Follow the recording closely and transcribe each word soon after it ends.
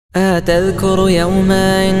أتذكر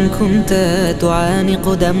يوما إن كنت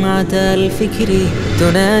تعانق دمعة الفكر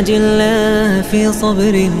تناجي الله في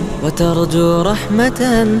صبر وترجو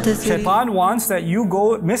رحمة تسري. Shaitan wants that you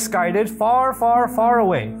go misguided far, far, far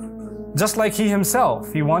away. Just like he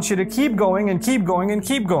himself. He wants you to keep going and keep going and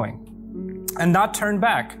keep going. And not turn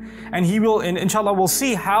back. And he will, inshallah, we'll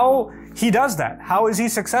see how he does that. How is he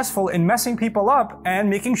successful in messing people up and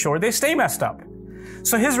making sure they stay messed up?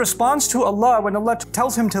 So his response to Allah when Allah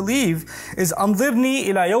tells him to leave is أَنظِرْنِي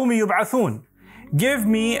إِلَى يَوْمِ يُبْعَثُونَ. Give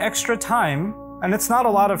me extra time. And it's not a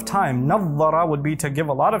lot of time. نَظَّرَ would be to give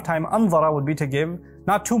a lot of time. أَنظَرَ would be to give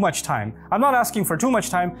not too much time. I'm not asking for too much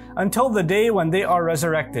time until the day when they are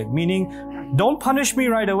resurrected. Meaning, don't punish me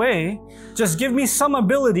right away. Just give me some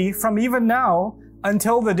ability from even now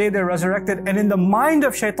until the day they're resurrected. And in the mind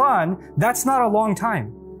of shaitan, that's not a long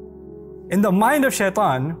time. In the mind of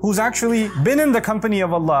shaitan, who's actually been in the company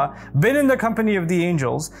of Allah, been in the company of the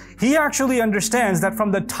angels, he actually understands that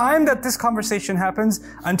from the time that this conversation happens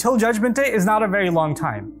until Judgment Day is not a very long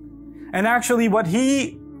time. And actually what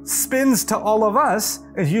he spins to all of us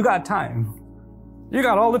is you got time. You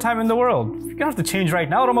got all the time in the world. You don't have to change right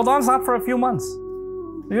now. Ramadan's not for a few months.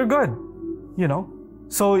 You're good, you know.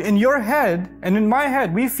 So in your head and in my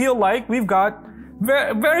head, we feel like we've got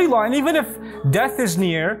very long. And even if death is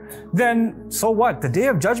near, then so what? The day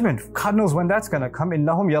of judgment, God knows when that's going to come.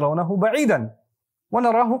 إِنَّهُمْ يَرَوْنَهُ بَعِيدًا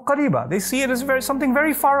وَنَرَاهُ قَرِيبًا. They see it as something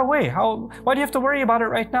very far away. Why do you have to worry about it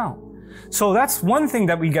right now? So that's one thing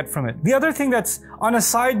that we get from it. The other thing that's on a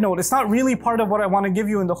side note, it's not really part of what I want to give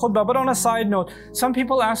you in the khutbah, but on a side note, some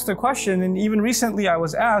people ask the question, and even recently I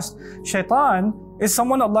was asked, Shaitan is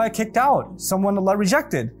someone Allah kicked out, someone Allah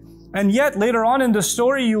rejected. And yet later on in the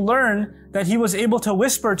story you learn that he was able to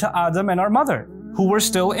whisper to Adam and our mother, who were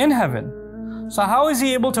still in heaven. So how is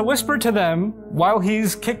he able to whisper to them while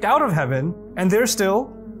he's kicked out of heaven and they're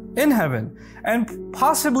still in heaven? And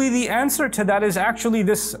possibly the answer to that is actually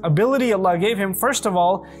this ability Allah gave him. First of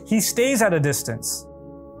all, he stays at a distance.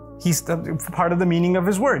 He's part of the meaning of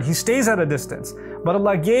his word. He stays at a distance. But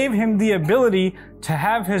Allah gave him the ability to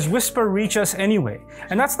have his whisper reach us anyway.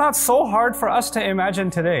 And that's not so hard for us to imagine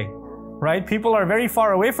today. Right? People are very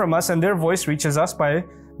far away from us and their voice reaches us by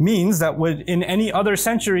means that would in any other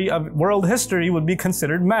century of world history would be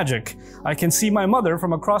considered magic. I can see my mother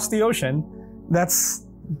from across the ocean. That's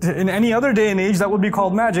in any other day and age that would be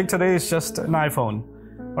called magic. Today it's just an iPhone.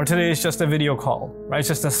 Or today it's just a video call. Right? It's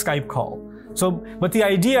just a Skype call. So, but the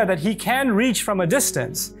idea that he can reach from a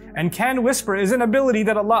distance and can whisper is an ability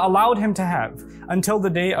that Allah allowed him to have until the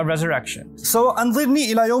day of resurrection. So, أَنظِرْنِي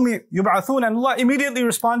إِلَى يَوْمِ يُبْعَثُونَ, and Allah immediately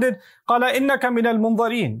responded, قَالَ إِنَّكَ مِنَ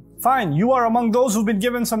الْمُنظَرِينَ. Fine, you are among those who've been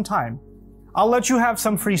given some time. I'll let you have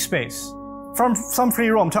some free space, from some free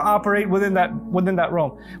roam to operate within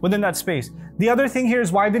that space. The other thing here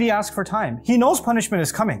is, why did he ask for time? He knows punishment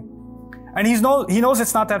is coming. And he knows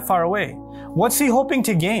it's not that far away. What's he hoping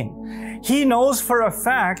to gain? He knows for a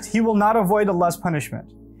fact he will not avoid Allah's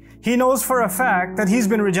punishment. He knows for a fact that he's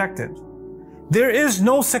been rejected. There is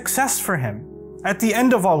no success for him at the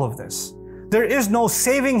end of all of this. There is no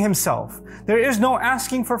saving himself. There is no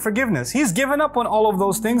asking for forgiveness. He's given up on all of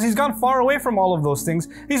those things. He's gone far away from all of those things.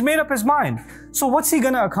 He's made up his mind. So what's he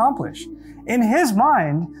going to accomplish? In his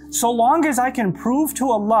mind, so long as I can prove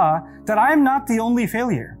to Allah that I'm not the only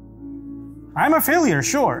failure. I'm a failure,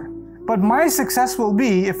 sure. But my success will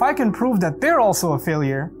be if I can prove that they're also a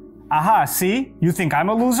failure. Aha, see? You think I'm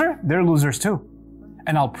a loser? They're losers too.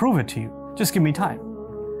 And I'll prove it to you. Just give me time.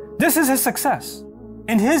 This is his success.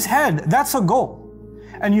 In his head, that's a goal.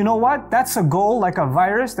 And you know what? That's a goal like a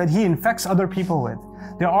virus that he infects other people with.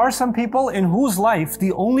 There are some people in whose life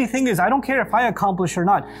the only thing is, I don't care if I accomplish or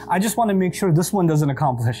not. I just want to make sure this one doesn't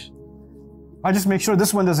accomplish. I just make sure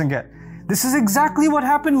this one doesn't get. This is exactly what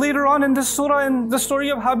happened later on in this surah in the story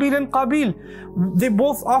of Habil and Qabil. They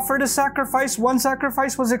both offered a sacrifice. One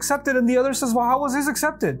sacrifice was accepted and the other says, well, how was his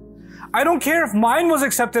accepted? I don't care if mine was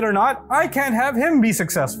accepted or not. I can't have him be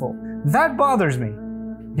successful. That bothers me.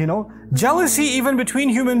 You know, jealousy even between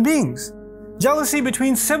human beings. Jealousy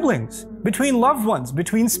between siblings, between loved ones,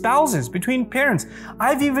 between spouses, between parents.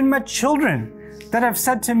 I've even met children that have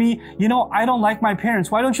said to me, you know, I don't like my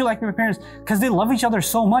parents. Why don't you like my parents? Because they love each other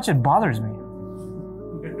so much, it bothers me.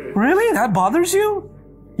 Really? That bothers you?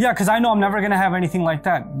 Yeah, because I know I'm never going to have anything like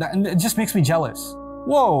that. It just makes me jealous.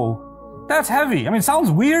 Whoa, that's heavy. I mean, it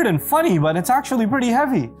sounds weird and funny, but it's actually pretty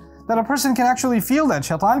heavy. That a person can actually feel that.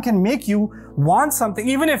 Shaitan can make you want something.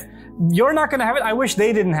 Even if you're not going to have it, I wish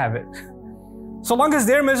they didn't have it. So long as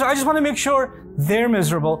they're miserable, I just want to make sure they're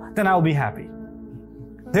miserable, then I'll be happy.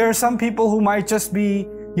 There are some people who might just be,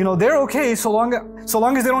 you know, they're okay so long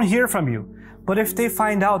as they don't hear from you. But if they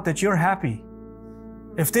find out that you're happy,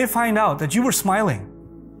 if they find out that you were smiling,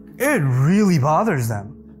 it really bothers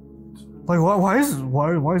them. Like, why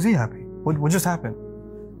is he happy? What just happened?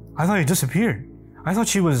 I thought he disappeared. I thought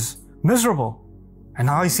she was miserable. And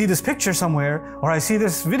now I see this picture somewhere, or I see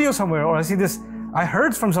this video somewhere, or I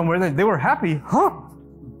heard from somewhere that they were happy. Huh?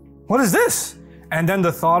 What is this? And then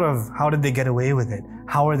the thought of how did they get away with it?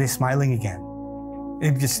 How are they smiling again?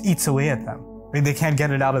 It just eats away at them. They can't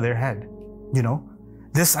get it out of their head. You know?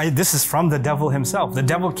 This is from the devil himself. The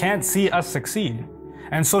devil can't see us succeed.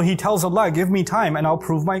 And so he tells Allah, give me time and I'll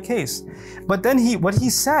prove my case. But then what he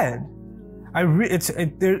said,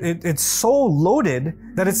 it's so loaded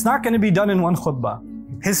that it's not going to be done in one khutbah.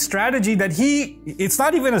 His strategy it's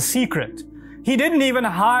not even a secret. He didn't even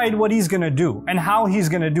hide what he's going to do and how he's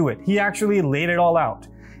going to do it. He actually laid it all out.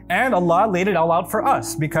 And Allah laid it all out for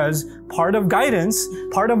us, because part of guidance,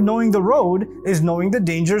 part of knowing the road is knowing the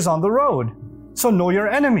dangers on the road. So know your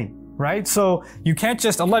enemy, right? So you can't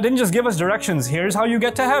Allah didn't just give us directions. Here's how you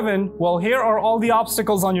get to heaven. Well, here are all the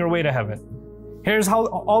obstacles on your way to heaven. Here's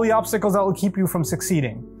all the obstacles that will keep you from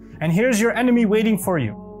succeeding. And here's your enemy waiting for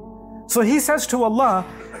you. So he says to Allah,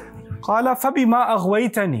 قَالَ فَبِمَا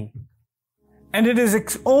أَغْوَيْتَنِي. And it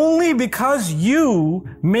is only because you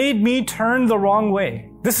made me turn the wrong way.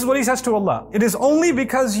 This is what he says to Allah. It is only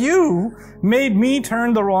because you made me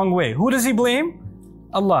turn the wrong way. Who does he blame?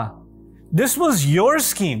 Allah. This was your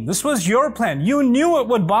scheme. This was your plan. You knew it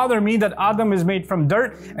would bother me that Adam is made from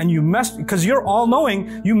dirt, and you messed, because you're all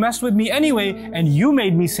knowing, you messed with me anyway, and you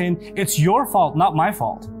made me sin. It's your fault, not my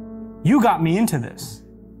fault. You got me into this.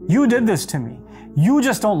 You did this to me. You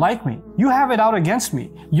just don't like me. You have it out against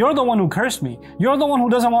me. You're the one who cursed me. You're the one who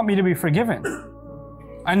doesn't want me to be forgiven.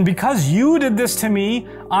 And because you did this to me,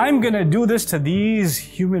 I'm gonna do this to these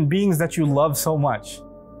human beings that you love so much.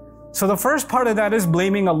 So the first part of that is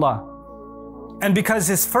blaming Allah. And because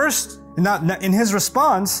in his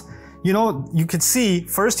response, you know, you could see,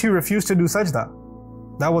 first he refused to do sajda.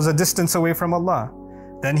 That was a distance away from Allah.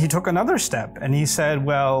 Then he took another step and he said,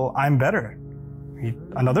 well, I'm better.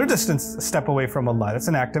 Another step away from Allah. That's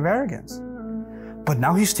an act of arrogance. But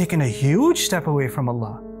now he's taken a huge step away from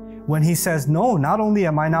Allah when he says, no, not only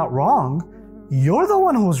am I not wrong, you're the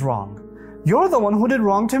one who's wrong. You're the one who did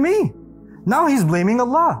wrong to me. Now he's blaming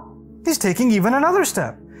Allah. He's taking even another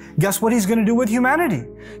step. Guess what he's going to do with humanity?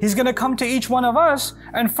 He's going to come to each one of us,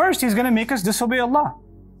 and first he's going to make us disobey Allah.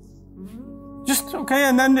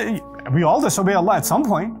 And then we all disobey Allah at some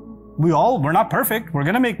point. We're not perfect. We're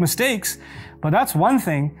going to make mistakes. But that's one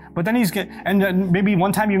thing. But then and then maybe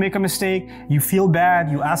one time you make a mistake, you feel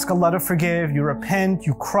bad, you ask Allah to forgive, you repent,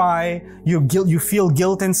 you cry, you feel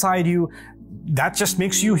guilt inside you. That just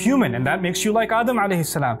makes you human, and that makes you like Adam alayhi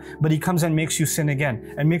salam. But he comes and makes you sin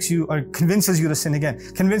again, and convinces you to sin again,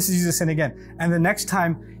 And the next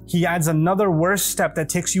time, he adds another worse step that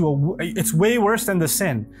takes you it's way worse than the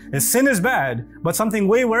sin. The sin is bad, but something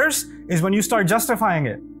way worse is when you start justifying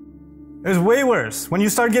it. It's way worse when you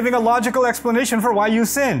start giving a logical explanation for why you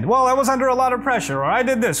sinned. Well, I was under a lot of pressure, or I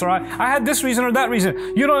did this, or I had this reason or that reason.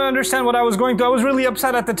 You don't understand what I was going through. I was really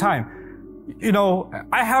upset at the time. You know,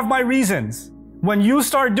 I have my reasons. When you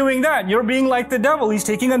start doing that, you're being like the devil. He's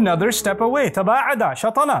taking another step away. Taba'ada,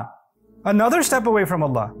 shatana. Another step away from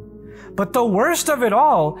Allah. But the worst of it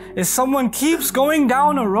all is someone keeps going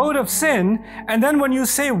down a road of sin, and then when you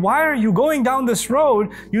say, why are you going down this road?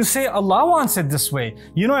 You say, Allah wants it this way.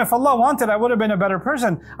 You know, if Allah wanted, I would have been a better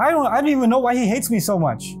person. I don't even know why He hates me so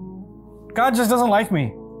much. God just doesn't like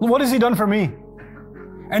me. What has He done for me?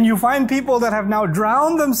 And you find people that have now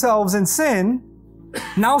drowned themselves in sin,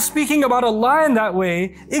 now speaking about Allah in that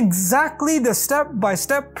way, exactly the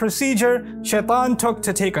step-by-step procedure Shaitan took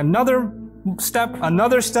to take another step,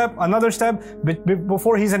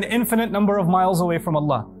 before he's an infinite number of miles away from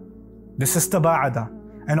Allah. This is taba'ada.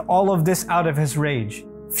 And all of this out of his rage.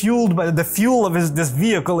 Fueled by the fuel of this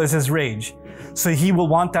vehicle is his rage. So he will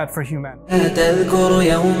want that for humanity. تذكر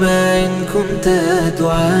يوما كنت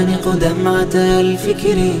تعانق دمعة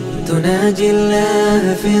الفكر تناجي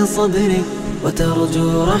الله في صدرك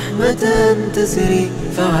وترجو رحمة تسري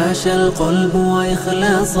فعاش القلب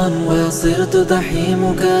وإخلاصا وصرت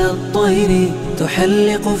تحيم كالطير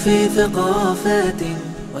تحلق في ثقافات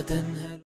وتنهى